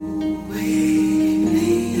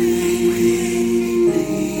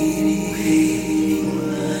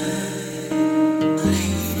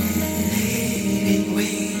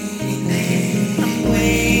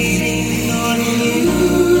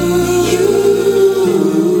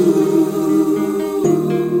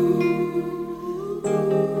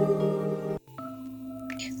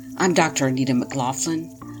I'm Dr. Anita McLaughlin,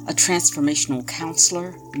 a transformational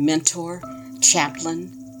counselor, mentor,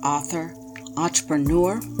 chaplain, author,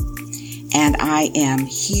 entrepreneur, and I am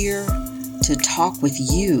here to talk with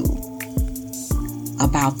you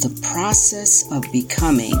about the process of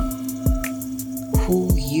becoming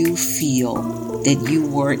who you feel that you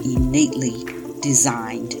were innately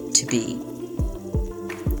designed to be.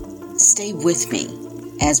 Stay with me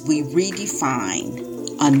as we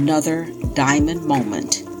redefine another diamond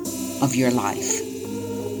moment of your life.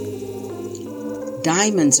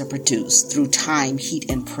 Diamonds are produced through time, heat,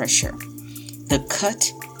 and pressure. The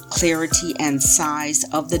cut, clarity, and size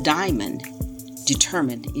of the diamond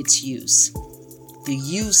determine its use. The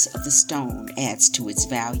use of the stone adds to its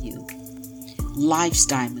value. Life's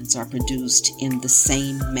diamonds are produced in the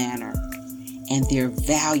same manner, and their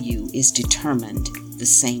value is determined the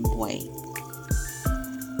same way.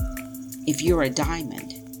 If you're a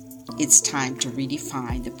diamond, it's time to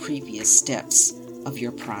redefine the previous steps of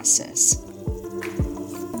your process.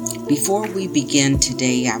 Before we begin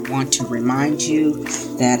today, I want to remind you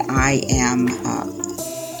that I am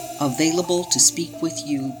available to speak with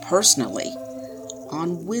you personally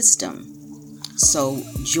on wisdom. So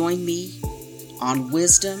join me on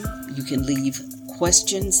wisdom. You can leave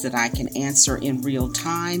questions that I can answer in real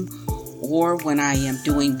time, or when I am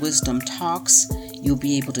doing wisdom talks, you'll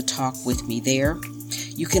be able to talk with me there.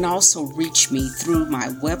 You can also reach me through my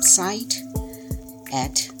website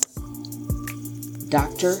at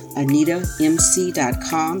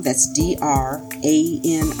dranitamc.com. That's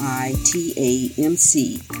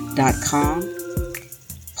dranitamc.com.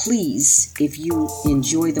 Please, if you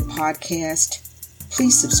enjoy the podcast,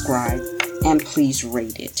 please subscribe and please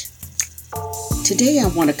rate it. Today I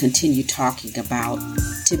want to continue talking about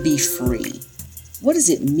to be free. What does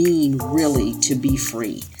it mean really to be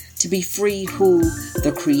free? To be free who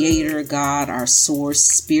the Creator, God, our source,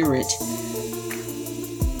 Spirit,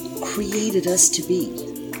 created us to be.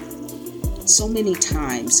 So many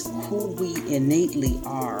times who we innately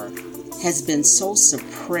are has been so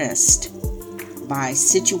suppressed by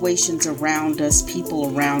situations around us,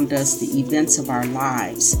 people around us, the events of our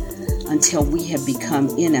lives, until we have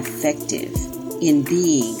become ineffective in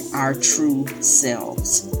being our true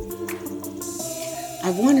selves.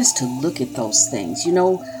 I want us to look at those things. You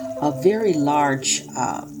know, a very large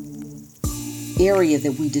area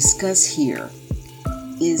that we discuss here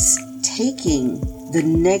is taking the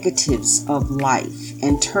negatives of life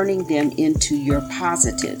and turning them into your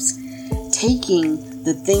positives, taking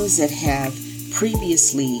the things that have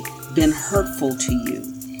previously been hurtful to you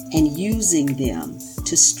and using them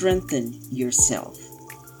to strengthen yourself.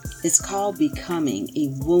 It's called becoming a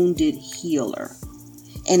wounded healer.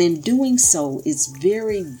 And in doing so, it's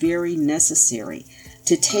very, very necessary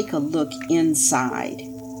to take a look inside.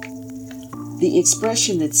 The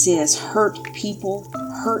expression that says hurt people,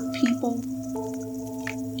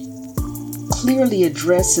 clearly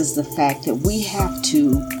addresses the fact that we have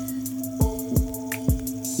to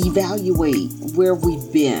evaluate where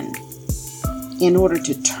we've been in order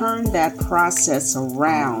to turn that process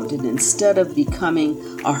around, and instead of becoming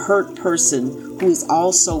a hurt person who is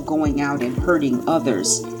also going out and hurting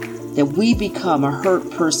others, that we become a hurt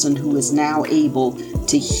person who is now able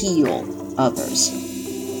to heal others.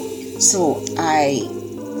 So I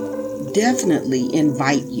definitely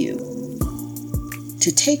invite you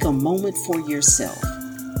to take a moment for yourself,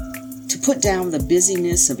 to put down the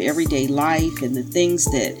busyness of everyday life and the things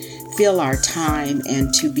that fill our time,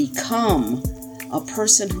 and to become a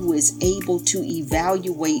person who is able to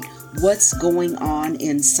evaluate what's going on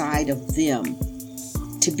inside of them,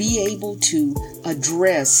 to be able to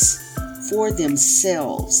address for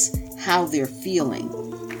themselves how they're feeling.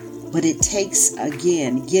 But it takes,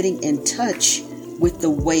 again, getting in touch with the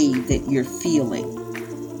way that you're feeling.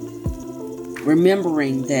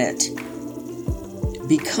 Remembering that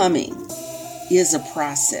becoming is a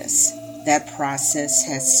process. That process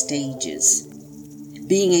has stages.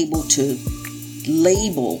 Being able to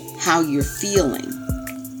label how you're feeling.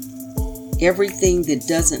 Everything that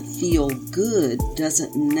doesn't feel good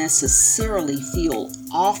doesn't necessarily feel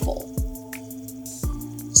awful.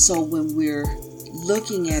 So when we're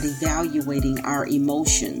looking at evaluating our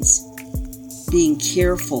emotions, being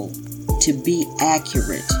careful to be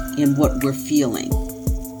accurate in what we're feeling,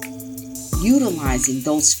 utilizing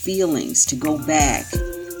those feelings to go back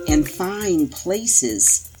and find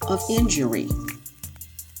places of injury.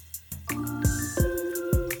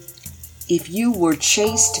 If you were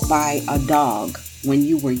chased by a dog when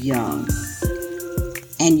you were young,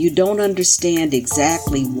 and you don't understand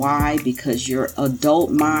exactly why, because your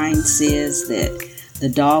adult mind says that the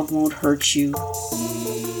dog won't hurt you,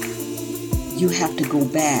 you have to go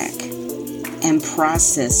back and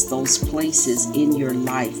process those places in your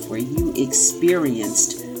life where you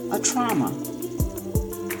experienced a trauma.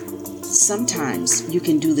 Sometimes you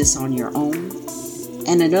can do this on your own,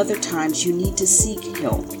 and at other times you need to seek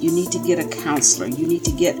help. You need to get a counselor. You need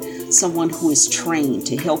to get someone who is trained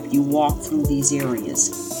to help you walk through these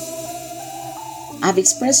areas. I've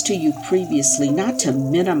expressed to you previously not to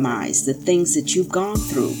minimize the things that you've gone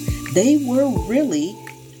through. They were really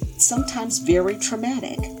sometimes very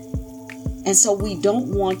traumatic. And so we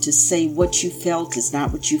don't want to say what you felt is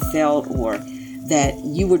not what you felt, or that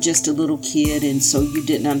you were just a little kid and so you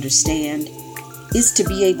didn't understand. It's to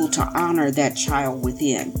be able to honor that child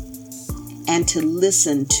within and to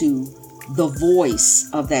listen to the voice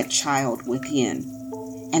of that child within,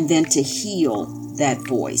 and then to heal that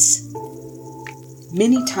voice.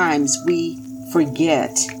 Many times we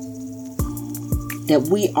forget that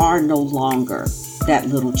we are no longer that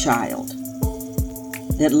little child,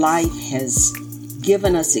 that life has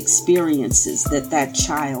given us experiences that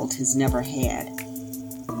child has never had.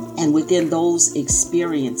 And within those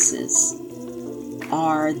experiences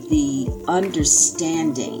are the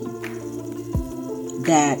understanding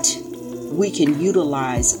that we can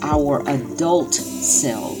utilize our adult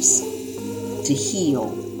selves to heal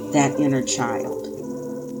that inner child.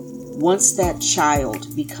 Once that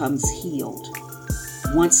child becomes healed,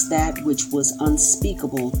 once that which was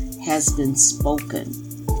unspeakable has been spoken,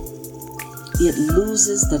 it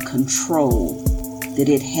loses the control that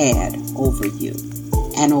it had over you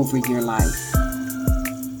and over your life.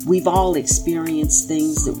 We've all experienced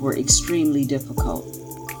things that were extremely difficult.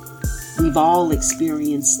 We've all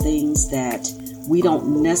experienced things that we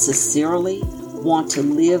don't necessarily want to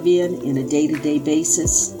live in a day-to-day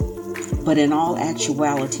basis, but in all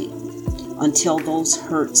actuality, until those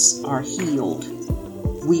hurts are healed,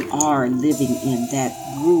 we are living in that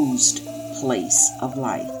bruised place of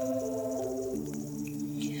life.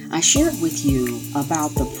 I shared with you about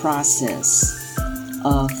the process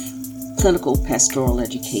of clinical pastoral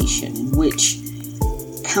education, in which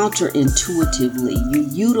counterintuitively you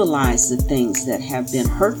utilize the things that have been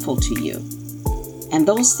hurtful to you, and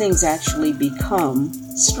those things actually become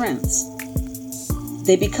strengths.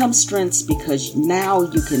 They become strengths because now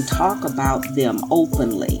you can talk about them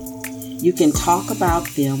openly. You can talk about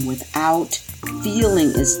them without feeling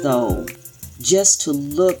as though just to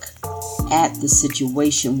look at the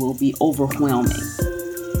situation will be overwhelming.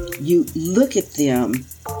 You look at them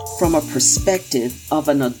from a perspective of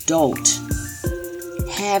an adult,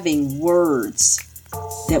 having words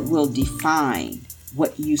that will define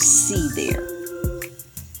what you see there,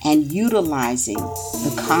 and utilizing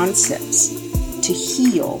the concepts to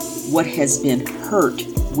heal what has been hurt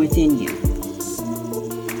within you.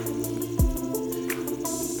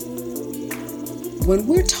 When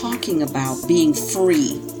we're talking about being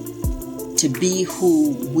free to be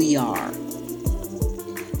who we are,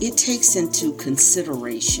 it takes into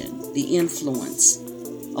consideration the influence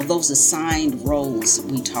of those assigned roles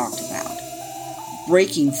that we talked about.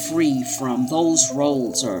 Breaking free from those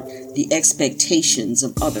roles or the expectations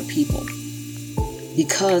of other people.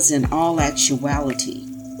 Because in all actuality,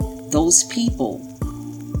 those people,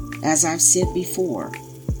 as I've said before,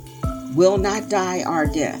 will not die our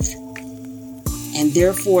death. And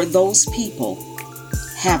therefore those people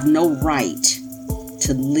have no right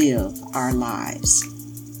to live our lives.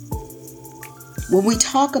 When we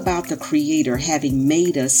talk about the Creator having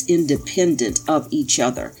made us independent of each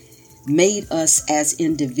other, made us as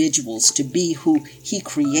individuals to be who He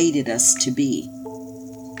created us to be,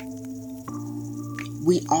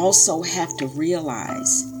 we also have to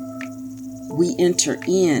realize we enter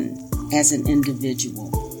in as an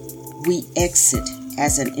individual. We exit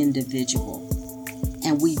as an individual.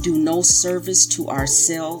 And we do no service to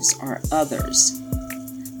ourselves or others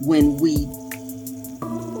when we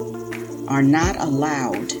are not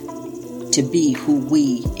allowed to be who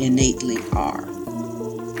we innately are.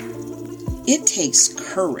 It takes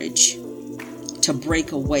courage to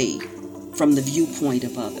break away from the viewpoint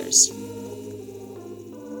of others.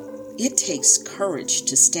 It takes courage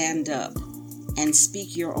to stand up and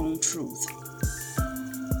speak your own truth.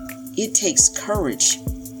 It takes courage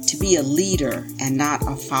to be a leader and not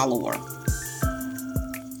a follower.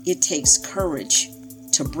 It takes courage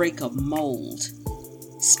to break a mold,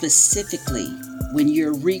 specifically when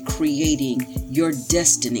you're recreating your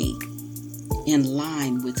destiny in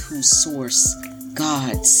line with whose source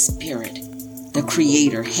God, Spirit, the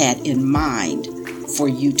Creator, had in mind for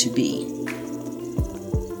you to be.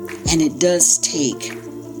 And it does take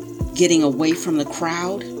getting away from the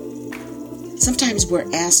crowd. Sometimes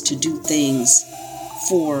we're asked to do things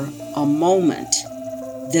for a moment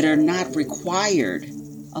that are not required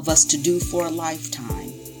of us to do for a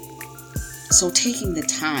lifetime. So taking the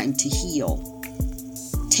time to heal,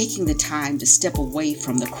 taking the time to step away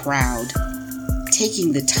from the crowd,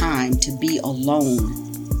 taking the time to be alone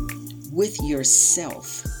with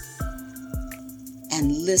yourself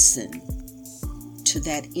and listen to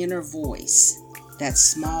that inner voice, that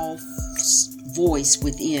small voice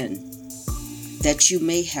within that you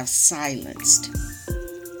may have silenced.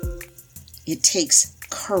 It takes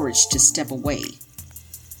courage to step away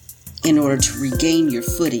in order to regain your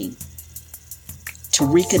footing, to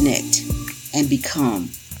reconnect and become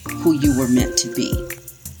who you were meant to be.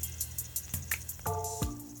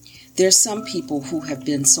 There's some people who have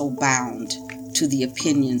been so bound to the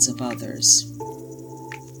opinions of others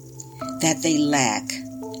that they lack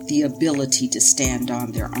the ability to stand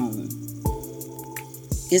on their own.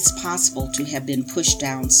 It's possible to have been pushed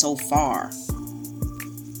down so far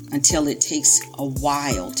until it takes a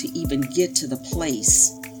while to even get to the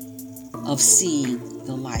place of seeing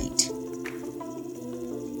the light.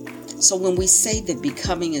 So when we say that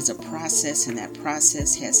becoming is a process and that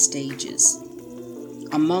process has stages,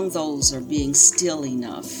 among those are being still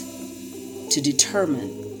enough to determine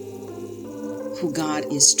who God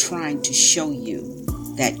is trying to show you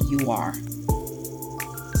that you are.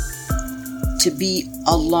 To be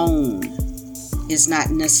alone is not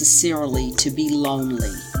necessarily to be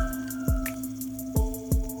lonely.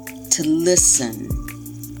 To listen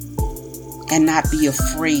and not be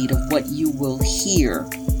afraid of what you will hear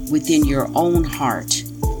within your own heart,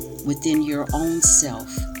 within your own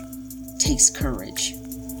self, takes courage.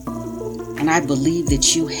 And I believe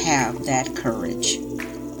that you have that courage.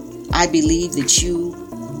 I believe that you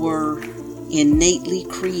were innately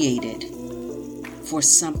created for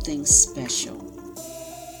something special.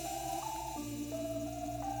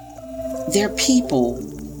 There are people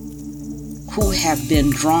who have been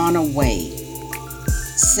drawn away,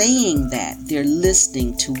 saying that they're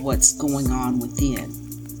listening to what's going on within,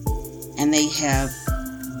 and they have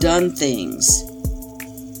done things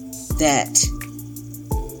that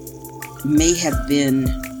may have been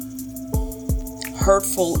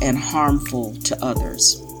hurtful and harmful to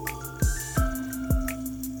others.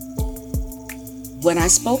 When I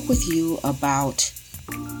spoke with you about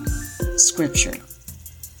scripture,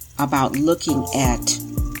 about looking at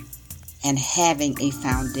and having a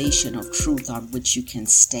foundation of truth on which you can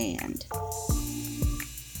stand,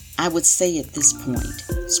 I would say at this point,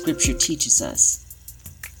 scripture teaches us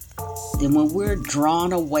that when we're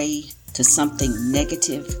drawn away to something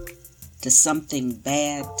negative, to something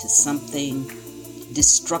bad, to something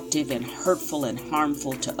destructive and hurtful and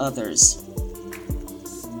harmful to others,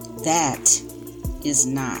 that is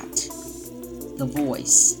not the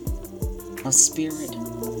voice of Spirit,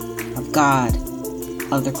 of God,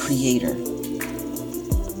 of the Creator.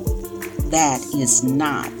 That is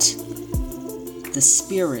not the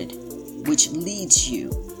Spirit which leads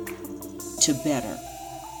you to better.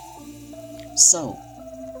 So,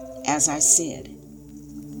 as I said,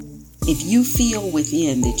 if you feel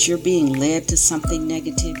within that you're being led to something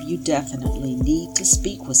negative, you definitely need to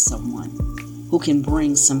speak with someone who can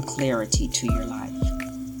bring some clarity to your life.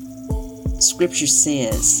 Scripture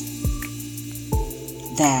says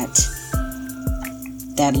that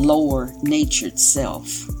lower natured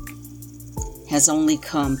self has only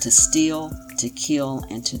come to steal, to kill,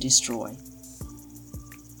 and to destroy.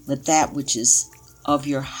 But that which is of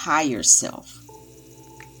your higher self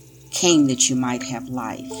came that you might have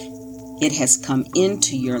life. It has come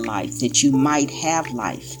into your life that you might have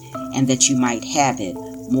life and that you might have it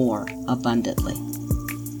more abundantly.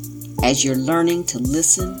 As you're learning to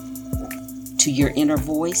listen to your inner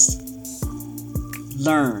voice,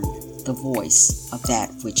 learn the voice of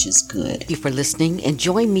that which is good. Thank you for listening, and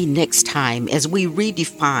join me next time as we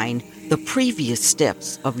redefine the previous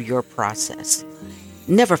steps of your process.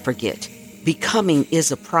 Never forget, becoming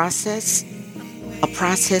is a process. A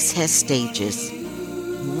process has stages.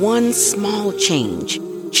 One small change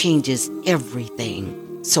changes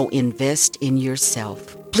everything. So invest in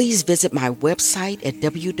yourself. Please visit my website at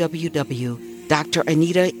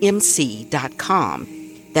www.dranitamc.com.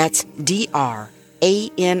 That's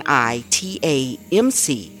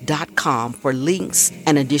DRANITAMC.com for links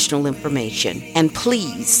and additional information. And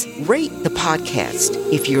please rate the podcast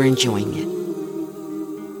if you're enjoying it.